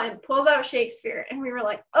comes out and pulls out Shakespeare. And we were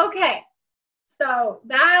like, okay. So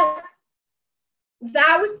that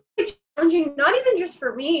was challenging, not even just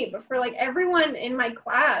for me, but for like everyone in my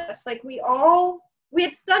class. Like we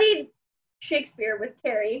had studied Shakespeare with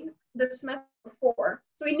Terry the semester before.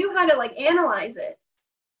 So we knew how to like analyze it.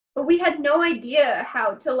 But we had no idea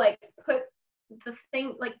how to like put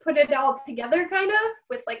it all together kind of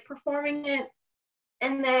with like performing it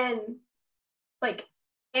and then like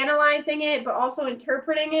analyzing it, but also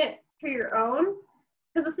interpreting it to your own.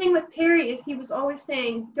 Because the thing with Terry is he was always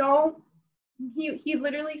saying, he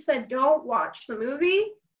literally said, don't watch the movie,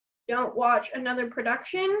 don't watch another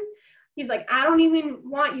production. He's like, I don't even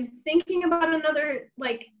want you thinking about another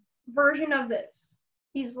like version of this.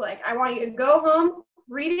 He's like, I want you to go home,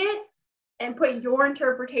 read it, and put your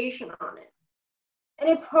interpretation on it. And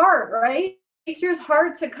it's hard, right? Shakespeare's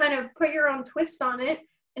hard to kind of put your own twist on it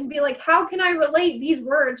and be like, how can I relate these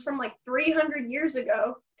words from like 300 years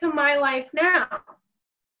ago to my life now?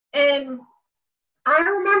 And I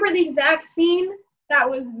remember the exact scene that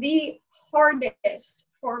was the hardest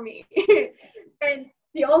for me. And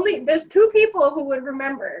there's two people who would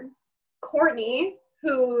remember. Courtney,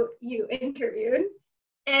 who you interviewed,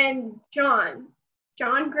 and John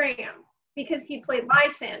Graham, because he played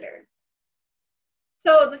Lysander.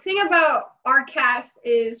 So the thing about our cast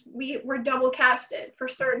is we were double casted for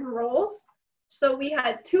certain roles. So we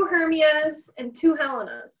had 2 Hermias and 2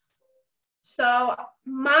 Helenas. So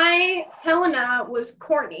my Helena was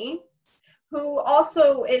Courtney, who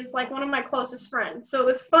also is like one of my closest friends. So it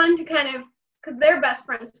was fun to kind of, because they're best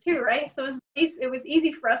friends too, right? So it was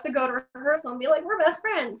easy for us to go to rehearsal and be like, we're best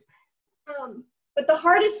friends. But the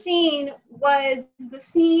hardest scene was the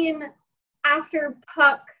scene after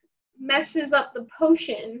Puck messes up the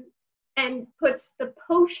potion and puts the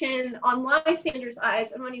potion on Lysander's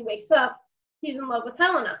eyes, and when he wakes up, he's in love with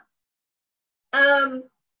Helena.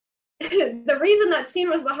 The reason that scene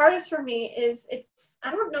was the hardest for me is I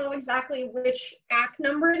don't know exactly which act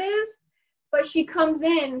number it is, but she comes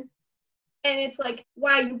in and it's like,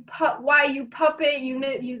 why you puppet, you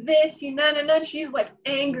this, you na. She's like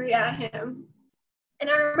angry at him. And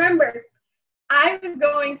I remember I was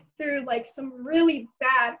going through like some really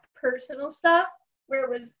bad personal stuff where it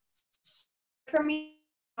was for me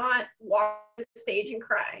not walk the stage and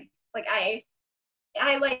cry. Like I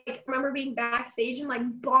like remember being backstage and like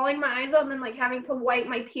bawling my eyes out and then like having to wipe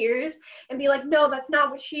my tears and be like, no, that's not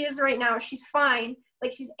what she is right now. She's fine.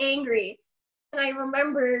 Like she's angry. And I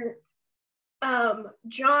remember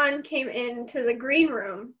John came into the green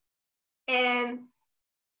room and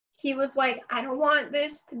he was like, I don't want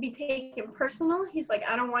this to be taken personal. He's like,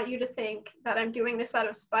 I don't want you to think that I'm doing this out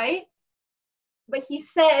of spite. But he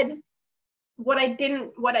said what I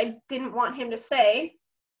didn't want him to say,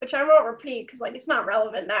 which I won't repeat because like it's not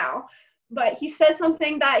relevant now. But he said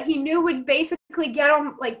something that he knew would basically get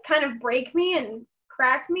him, like kind of break me and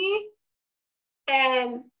crack me.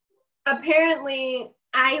 And apparently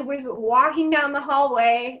I was walking down the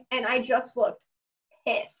hallway and I just looked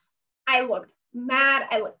pissed. I looked mad,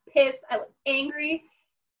 I looked pissed, I looked angry.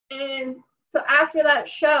 And so after that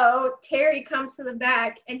show, Terry comes to the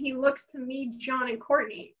back and he looks to me, John, and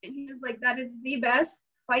Courtney, and he was like, that is the best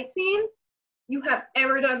fight scene you have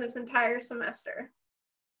ever done this entire semester.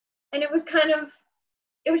 And it was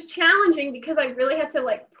challenging because I really had to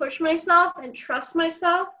like push myself and trust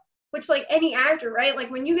myself, which like any actor, right? Like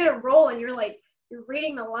when you get a role and you're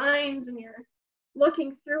reading the lines and you're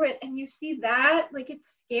looking through it and you see that, like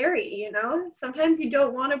it's scary, you know? Sometimes you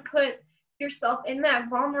don't want to put yourself in that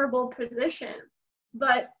vulnerable position.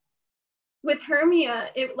 But with Hermia,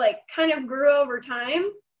 it like kind of grew over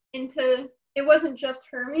time into, it wasn't just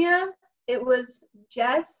Hermia, it was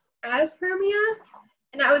Jess as Hermia.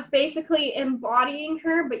 And I was basically embodying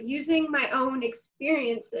her, but using my own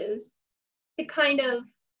experiences to kind of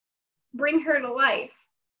bring her to life.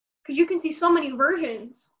 Because you can see so many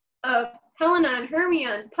versions of Helena and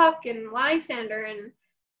Hermia and Puck and Lysander and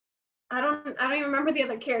I don't even remember the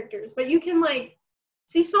other characters, but you can like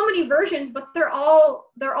see so many versions, but they're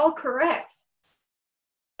all correct.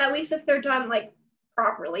 At least if they're done like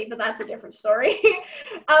properly, but that's a different story.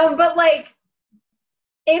 But like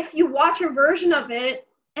if you watch a version of it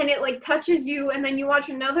and it like touches you and then you watch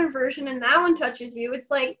another version and that one touches you, it's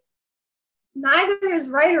like neither is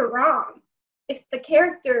right or wrong. If the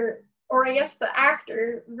character, or I guess the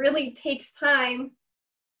actor, really takes time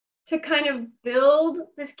to kind of build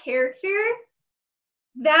this character,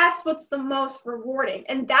 that's what's the most rewarding.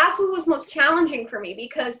 And that's what was most challenging for me,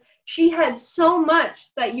 because she had so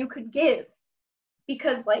much that you could give.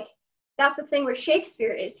 Because like that's the thing with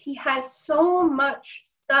Shakespeare, is he has so much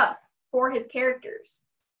stuff for his characters.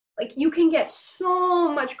 Like you can get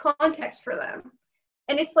so much context for them.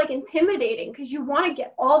 And it's like intimidating because you want to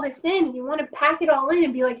get all this in, you want to pack it all in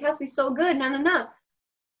and be like, it has to be so good, no.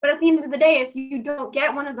 But at the end of the day, if you don't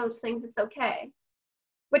get one of those things, it's okay.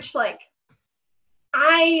 Which, like,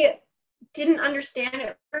 I didn't understand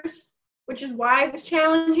at first, which is why it was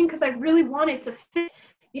challenging, because I really wanted to fit,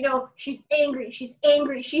 you know, she's angry,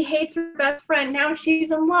 she hates her best friend, now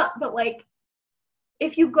she's in love. But, like,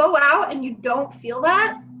 if you go out and you don't feel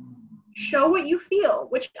that, show what you feel,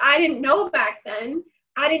 which I didn't know back then.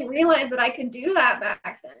 I didn't realize that I could do that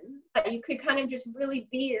back then, that you could kind of just really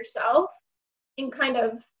be yourself and kind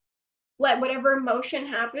of let whatever emotion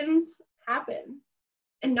happens happen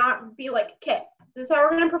and not be like, okay, this is how we're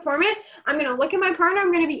going to perform it. I'm going to look at my partner.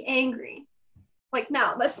 I'm going to be angry. Like,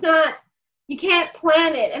 no, that's not, you can't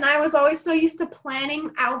plan it. And I was always so used to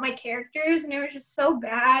planning out my characters, and it was just so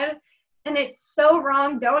bad. And it's so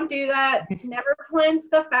wrong. Don't do that. Never plan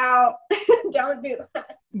stuff out. Don't do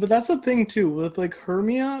that. But that's the thing too, with like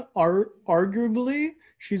Hermia, arguably,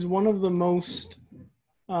 she's one of the most,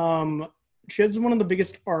 she has one of the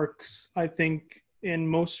biggest arcs, I think, in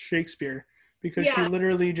most Shakespeare, because she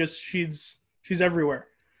literally just, she's everywhere.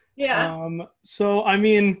 Yeah. So, I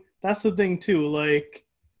mean, that's the thing too, like,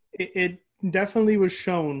 it definitely was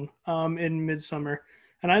shown in Midsummer,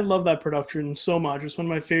 and I love that production so much. It's one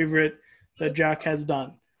of my favorite that Jack has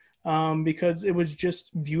done, because it was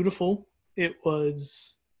just beautiful. It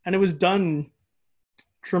was done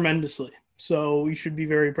tremendously. So you should be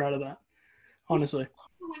very proud of that, honestly.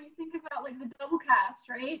 When you think about like the double cast,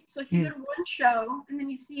 right? So if you go to one show and then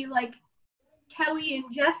you see like Kelly and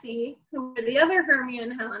Jesse, who were the other Hermia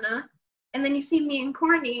and Helena, and then you see me and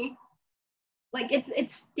Courtney, like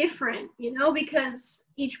it's different, you know, because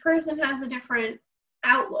each person has a different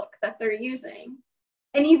outlook that they're using.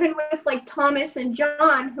 And even with like Thomas and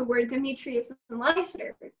John, who were Demetrius and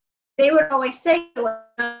Lysander, they would always say,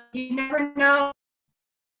 you never know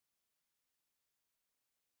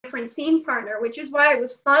different scene partner, which is why it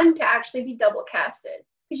was fun to actually be double casted,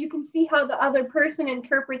 because you can see how the other person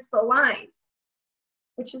interprets the line,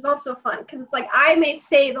 which is also fun, because it's like I may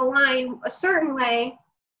say the line a certain way,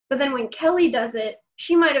 but then when Kelly does it,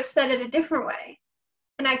 she might have said it a different way,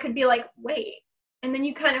 and I could be like, wait. And then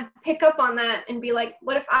you kind of pick up on that and be like,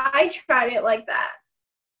 what if I tried it like that?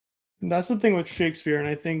 That's the thing with Shakespeare, and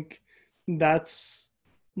I think that's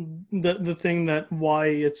the thing that why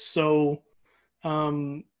it's so,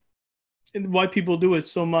 why people do it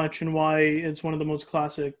so much, and why it's one of the most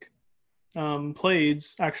classic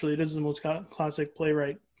plays. Actually, it is the most classic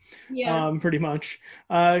playwright. Yeah. Pretty much.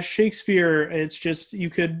 Shakespeare, it's just,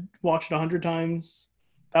 you could watch it 100 times,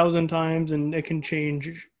 1,000 times, and it can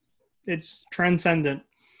change. It's transcendent.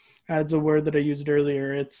 That's a word that I used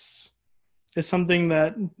earlier. It's something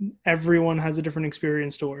that everyone has a different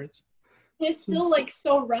experience towards. It's still like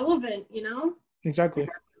so relevant, you know? Exactly.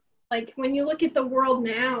 Like when you look at the world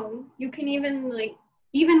now, you can even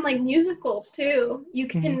like musicals too. You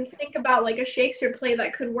can think about like a Shakespeare play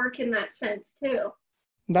that could work in that sense too.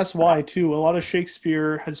 That's why too, a lot of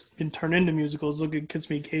Shakespeare has been turned into musicals. Look at Kiss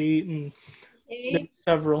Me Kate and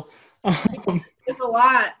several. There's a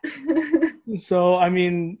lot. So, I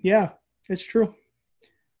mean, yeah, it's true.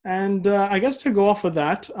 And I guess to go off of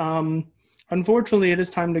that, unfortunately, it is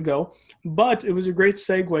time to go. But it was a great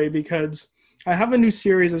segue, because I have a new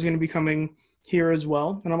series that's going to be coming here as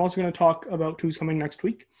well. And I'm also going to talk about who's coming next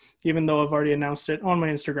week, even though I've already announced it on my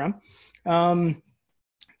Instagram.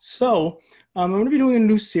 So I'm going to be doing a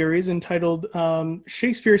new series entitled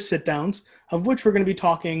Shakespeare Sit-Downs, of which we're going to be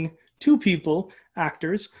talking to people,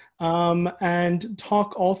 actors, and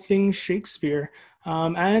talk all things Shakespeare.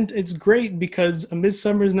 And it's great because A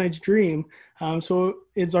Midsummer Night's Dream, so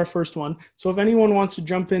it's our first one. So if anyone wants to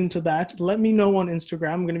jump into that, let me know on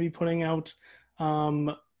Instagram. I'm going to be putting out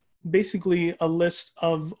basically a list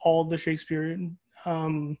of all the Shakespeare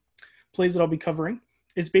plays that I'll be covering.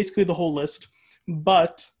 It's basically the whole list,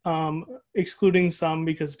 but excluding some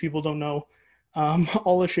because people don't know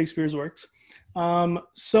all of Shakespeare's works.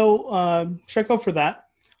 So check out for that.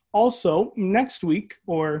 Also, next week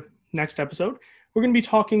or next episode, we're going to be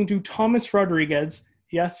talking to Thomas Rodriguez.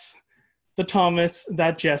 Yes, the Thomas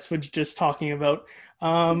that Jess was just talking about.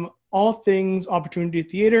 All things Opportunity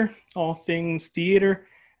Theater, all things theater,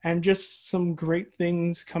 and just some great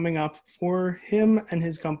things coming up for him and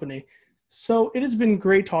his company. So it has been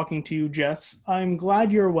great talking to you, Jess. I'm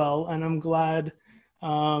glad you're well, and I'm glad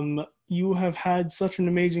you have had such an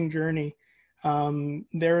amazing journey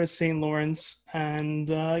there at St. Lawrence. And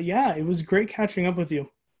yeah, it was great catching up with you.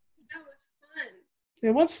 That was fun.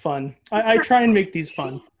 It was fun. I try and make these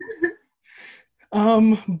fun.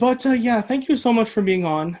 But yeah, thank you so much for being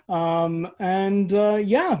on. And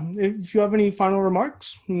yeah, if you have any final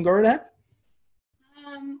remarks, go right ahead.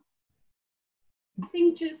 I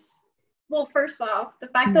think well, first off, the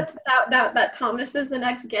fact that Thomas is the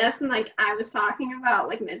next guest and like I was talking about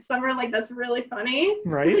like Midsummer, like that's really funny.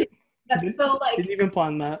 Right? That's so like didn't even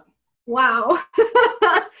plan that. Wow.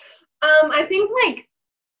 I think like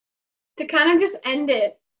to kind of just end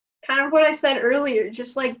it, kind of what I said earlier,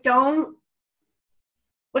 just like don't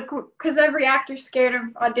like because every actor's scared of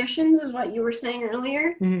auditions is what you were saying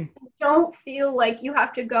earlier. Mm-hmm. Don't feel like you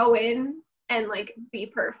have to go in and like be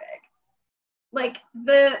perfect. Like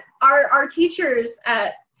our teachers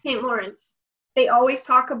at St. Lawrence, they always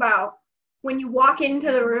talk about when you walk into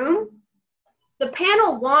the room, the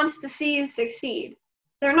panel wants to see you succeed.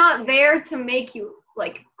 They're not there to make you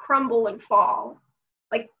like crumble and fall.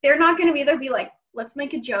 Like they're not going to either be like, let's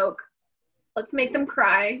make a joke, let's make them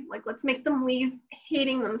cry, like let's make them leave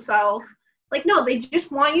hating themselves. Like no, they just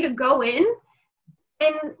want you to go in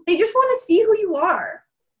and they just want to see who you are.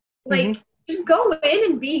 Like just go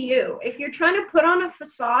in and be you. If you're trying to put on a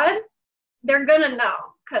facade, they're gonna know.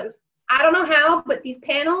 Because I don't know how, but these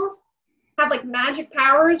panels have like magic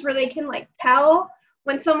powers where they can like tell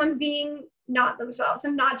when someone's being not themselves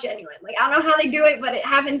and not genuine. Like I don't know how they do it, but it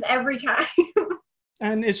happens every time.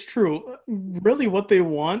 And it's true. Really what they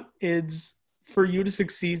want is for you to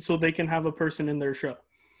succeed so they can have a person in their show.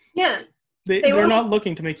 Yeah. They're not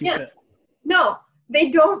looking to make you fit. No, they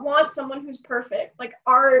don't want someone who's perfect. Like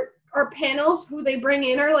our panels, who they bring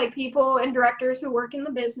in are like people and directors who work in the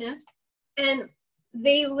business. And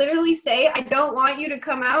they literally say, I don't want you to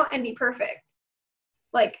come out and be perfect.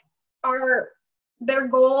 Like their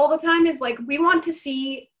goal all the time is like, we want to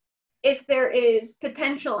see if there is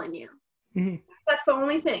potential in you. Mm-hmm. That's the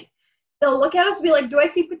only thing. They'll look at us and be like, do I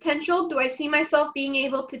see potential? Do I see myself being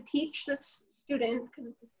able to teach this student?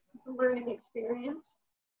 Because it's a learning experience.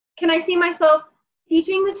 Can I see myself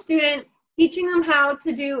teaching the student, teaching them how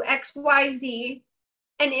to do X, Y, Z?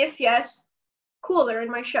 And if yes, cool, they're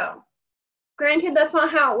in my show. Granted, that's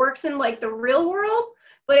not how it works in like the real world,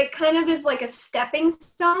 but it kind of is like a stepping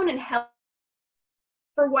stone and help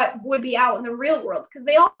for what would be out in the real world, because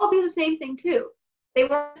they all do the same thing too. They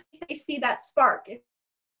want to see if they see that spark,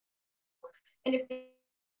 and if they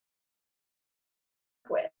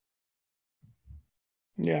quit.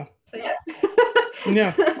 Yeah. So yeah.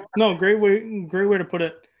 Yeah. No, great way to put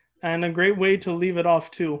it, and a great way to leave it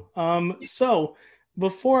off too. So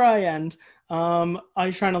before I end,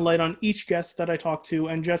 I shine a light on each guest that I talk to,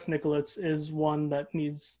 and Jess Nicholas is one that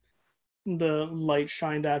needs the light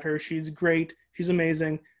shined at her. She's great. She's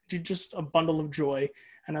amazing. She's just a bundle of joy,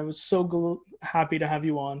 and I was so happy to have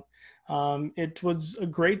you on. It was a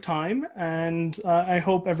great time, and I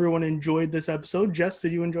hope everyone enjoyed this episode. Jess,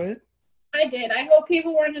 did you enjoy it? I did. I hope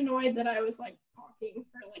people weren't annoyed that I was like talking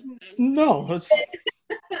for like 9 minutes. No,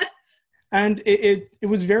 and it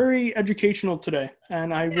was very educational today,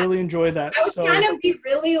 and I really enjoy that. I was trying to be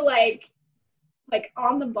really like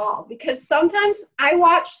on the ball, because sometimes I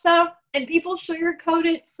watch stuff and people sugarcoat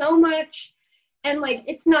it so much, and like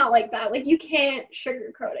it's not like that. Like you can't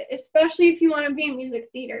sugarcoat it, especially if you want to be in music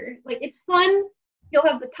theater. Like it's fun, you'll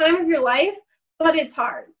have the time of your life, but it's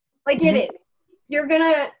hard. Like it is. You're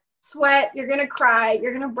gonna sweat, you're gonna cry,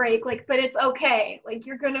 you're gonna break, like, but it's okay. Like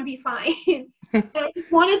you're gonna be fine. And I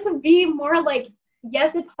just wanted to be more like,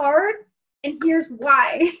 yes, it's hard, and here's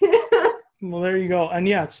why. Well, there you go. And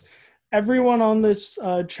yes, everyone on this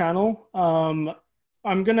channel,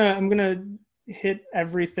 I'm gonna hit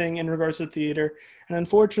everything in regards to theater, and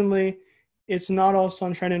unfortunately, it's not all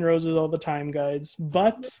sunshine and roses all the time, guys.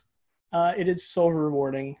 But it is so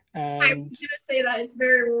rewarding, and I was gonna say that it's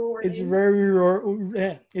very rewarding.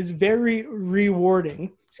 It's very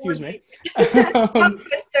rewarding. Excuse me.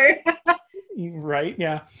 Twister. Right,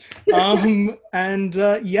 yeah. And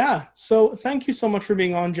yeah, so thank you so much for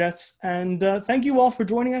being on, Jets, and thank you all for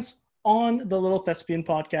joining us on the Little Thespian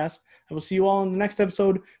Podcast. I will see you all in the next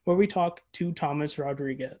episode where we talk to Thomas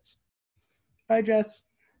Rodriguez. Bye, Jess.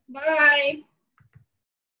 Bye.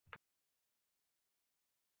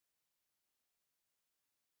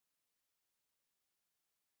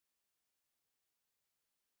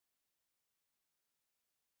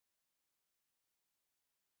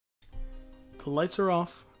 The lights are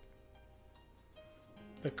off.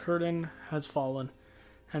 The curtain has fallen.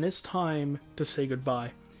 And it's time to say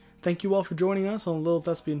goodbye. Thank you all for joining us on the Little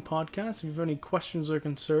Thespian Podcast. If you have any questions or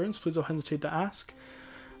concerns, please don't hesitate to ask,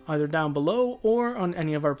 either down below or on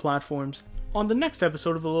any of our platforms. On the next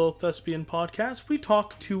episode of the Little Thespian Podcast, we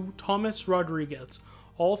talk to Thomas Rodriguez.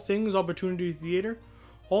 All things opportunity theater,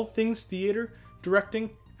 all things theater,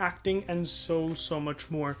 directing, acting, and so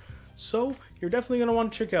much more. So, you're definitely going to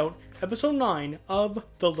want to check out episode 9 of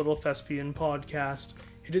the Little Thespian Podcast.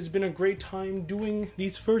 It has been a great time doing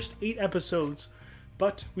these first 8 episodes,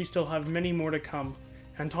 but we still have many more to come.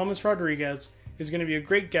 And Thomas Rodriguez is going to be a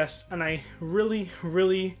great guest, and I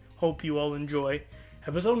really hope you all enjoy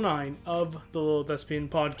episode 9 of the Little Thespian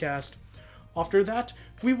Podcast. After that,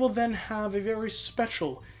 we will then have a very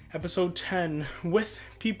special episode 10 with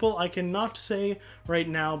people I cannot say right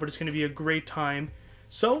now, but it's going to be a great time.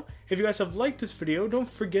 So, if you guys have liked this video, don't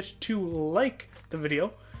forget to like the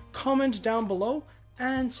video, comment down below,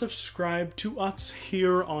 and subscribe to us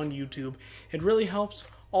here on YouTube. It really helps.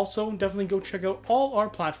 Also, definitely go check out all our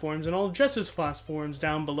platforms and all Jess's platforms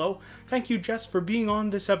down below. Thank you, Jess, for being on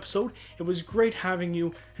this episode. It was great having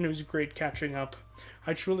you, and it was great catching up.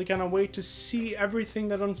 I truly cannot wait to see everything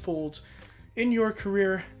that unfolds in your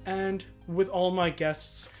career and with all my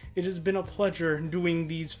guests. It has been a pleasure doing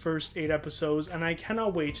these first 8 episodes, and I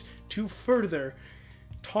cannot wait to further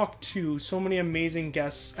talk to so many amazing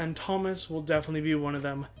guests, and Thomas will definitely be one of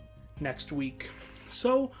them next week.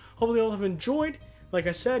 So, hopefully you all have enjoyed. Like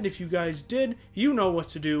I said, if you guys did, you know what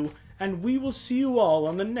to do, and we will see you all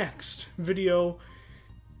on the next video.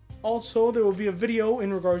 Also, there will be a video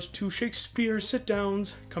in regards to Shakespeare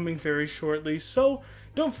sit-downs coming very shortly, so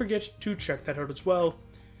don't forget to check that out as well.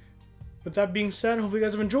 With that being said, hopefully you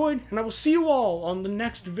guys have enjoyed, and I will see you all on the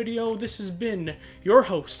next video. This has been your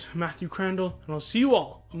host, Matthew Crandall, and I'll see you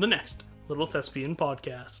all on the next Little Thespian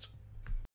Podcast.